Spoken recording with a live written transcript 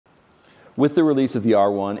With the release of the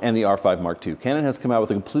R1 and the R5 Mark II, Canon has come out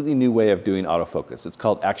with a completely new way of doing autofocus. It's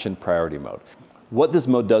called action priority mode. What this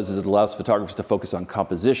mode does is it allows photographers to focus on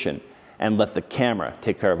composition and let the camera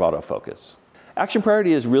take care of autofocus. Action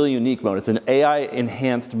priority is really unique mode. It's an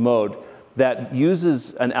AI-enhanced mode that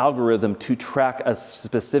uses an algorithm to track a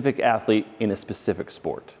specific athlete in a specific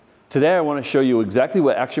sport. Today I want to show you exactly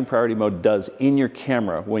what action priority mode does in your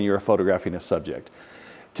camera when you're photographing a subject.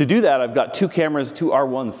 To do that, I've got two cameras, two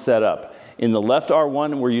R1s set up. In the left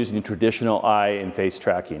R1, we're using traditional eye and face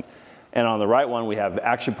tracking. And on the right one, we have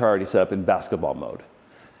action priority set up in basketball mode.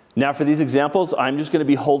 Now for these examples, I'm just going to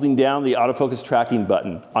be holding down the autofocus tracking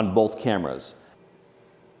button on both cameras.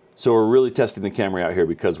 So we're really testing the camera out here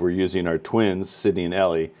because we're using our twins, Sydney and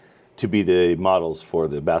Ellie, to be the models for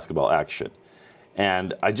the basketball action.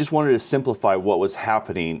 And I just wanted to simplify what was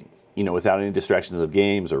happening, without any distractions of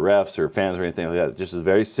games or refs or fans or anything like that. Just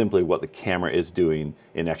very simply what the camera is doing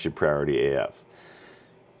in action priority AF.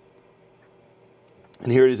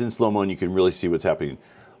 And here it is in slow-mo, and you can really see what's happening.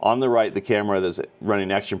 On the right, the camera that's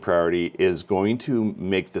running action priority is going to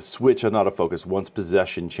make the switch on autofocus once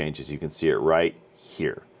possession changes. You can see it right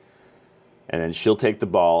here. And then she'll take the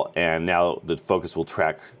ball, and now the focus will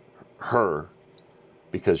track her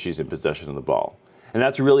because she's in possession of the ball. And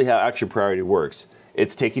that's really how action priority works.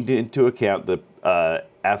 It's taking into account the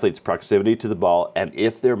athlete's proximity to the ball and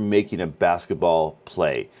if they're making a basketball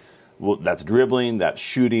play. Well, that's dribbling, that's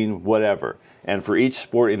shooting, whatever. And for each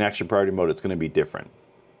sport in action priority mode, it's going to be different.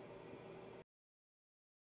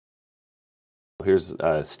 Here's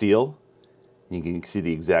steal. You can see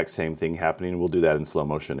the exact same thing happening. We'll do that in slow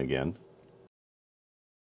motion again.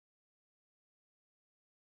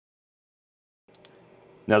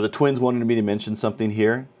 Now the twins wanted me to mention something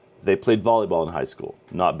here. They played volleyball in high school,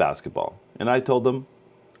 not basketball. And I told them,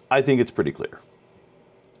 I think it's pretty clear.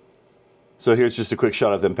 So here's just a quick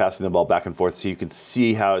shot of them passing the ball back and forth so you can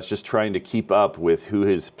see how it's just trying to keep up with who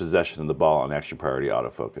has possession of the ball on action priority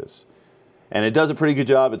autofocus. And it does a pretty good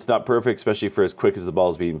job. It's not perfect, especially for as quick as the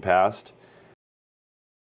ball is being passed.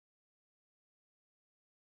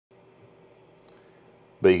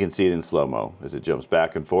 But you can see it in slow-mo as it jumps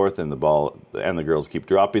back and forth and the girls keep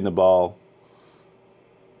dropping the ball.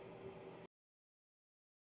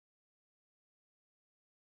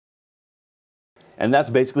 And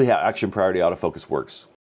that's basically how action priority autofocus works.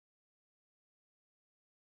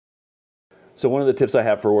 So one of the tips I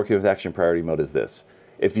have for working with action priority mode is this.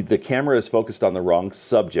 If the camera is focused on the wrong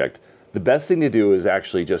subject, the best thing to do is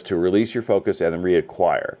actually just to release your focus and then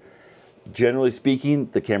reacquire. Generally speaking,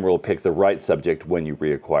 the camera will pick the right subject when you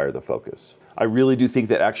reacquire the focus. I really do think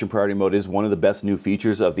that action priority mode is one of the best new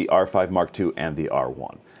features of the R5 Mark II and the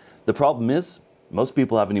R1. The problem is, most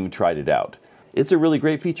people haven't even tried it out. It's a really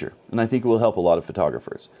great feature, and I think it will help a lot of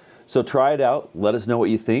photographers. So try it out, let us know what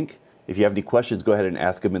you think. If you have any questions, go ahead and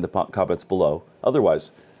ask them in the comments below.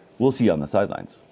 Otherwise, we'll see you on the sidelines.